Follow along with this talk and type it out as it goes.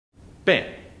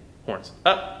band, horns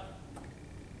up,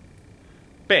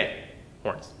 band,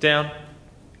 horns down.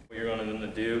 What you're going to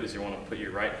do is you want to put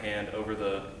your right hand over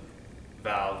the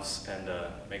valves and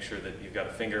make sure that you've got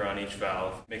a finger on each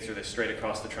valve. Make sure they're straight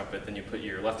across the trumpet. Then you put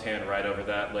your left hand right over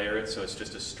that, layer it so it's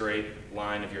just a straight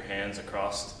line of your hands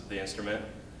across the instrument.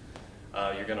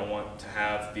 You're going to want to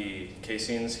have the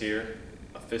casings here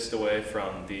a fist away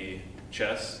from the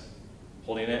chest,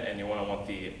 holding it, and you want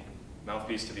the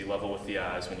mouthpiece to be level with the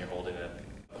eyes when you're holding it.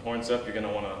 The horns up, you're going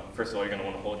to want to, first of all, you're going to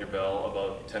want to hold your bell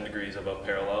about 10 degrees above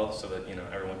parallel so that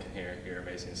everyone can hear your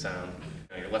amazing sound.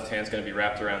 Your left hand's going to be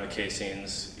wrapped around the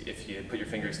casings. If you put your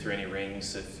fingers through any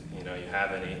rings, if you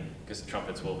have any, because the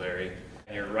trumpets will vary.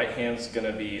 And your right hand's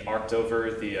going to be arced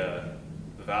over the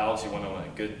valves. You want a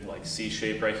good C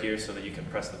shape right here so that you can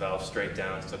press the valve straight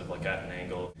down instead of at an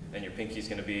angle. And your pinky's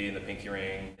going to be in the pinky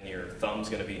ring, and your thumb's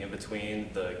going to be in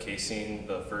between the casing,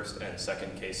 the first and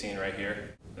second casing right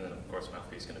here. And then of course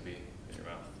mouthpiece is going to be in your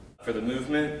mouth. For the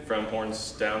movement from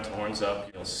horns down to horns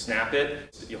up, you'll snap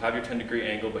it. You'll have your 10-degree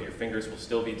angle, but your fingers will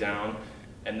still be down.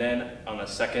 And then on a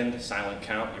second silent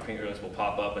count, your fingers will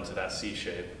pop up into that C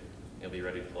shape. You'll be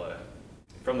ready to play.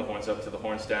 From the horns up to the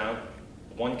horns down,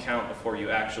 one count before you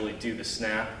actually do the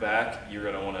snap back, you're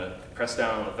going to want to press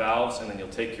down on the valves, and then you'll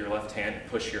take your left hand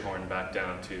and push your horn back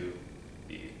down to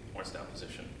the horns down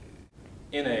position.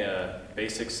 In a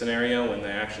basic scenario, when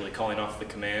they're actually calling off the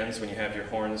commands, when you have your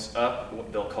horns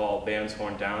up, they'll call band's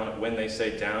horn down. When they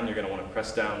say down, you're going to want to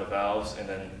press down the valves, and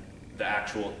then the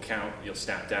actual count, you'll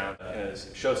snap down. In a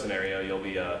show scenario,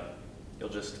 you'll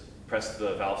just press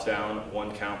the valves down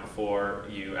one count before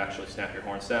you actually snap your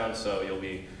horns down, so you'll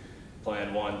be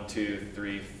playing 1, 2,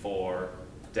 3, 4,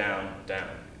 down, down.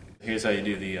 Here's how you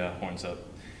do the horns up.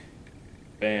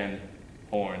 Band,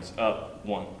 horns up,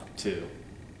 1, 2.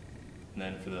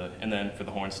 And then for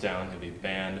the horns down, it'll be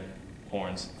band,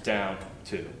 horns down,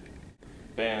 2.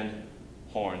 Band,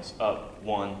 horns up,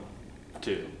 1,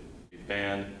 2.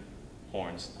 Band,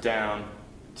 horns down,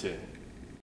 2.